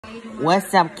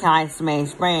What's up, Kelly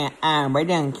Smith Brand? I'm right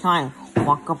down Kelly.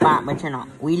 Welcome back my channel.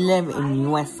 We live in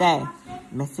USA,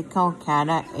 Mexico,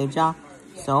 Canada, Asia.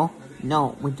 So,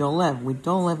 no, we don't live. We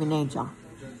don't live in Asia.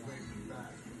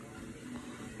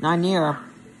 Not in Europe.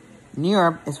 In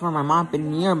Europe is where my mom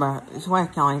been in Europe. It's where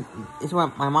Kelly. It's where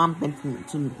my mom been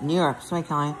to Europe. So,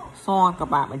 Kelly. So, welcome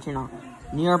back my channel.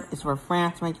 Europe is where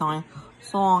France, my Kelly.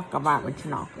 So, welcome back my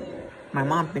channel. My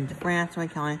mom been to France, my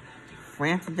Kelly.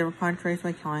 France is different countries,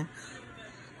 my Kelly.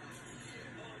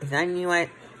 It's not in US.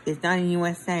 It's not in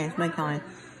USA. It's my Kelly.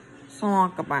 So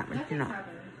long about my channel.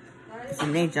 It's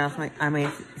in Asia.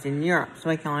 It's in Europe. So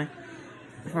my Kelly.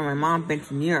 It's where my mom been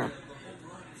to Europe.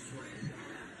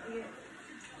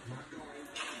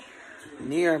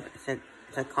 New Europe is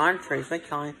a country. So my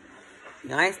Kelly.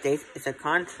 United States is a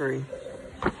country.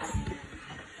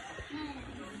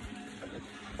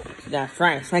 That's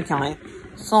right. So my Kelly.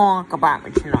 So long about my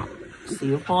channel. See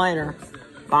you later.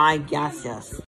 Bye. Gracias.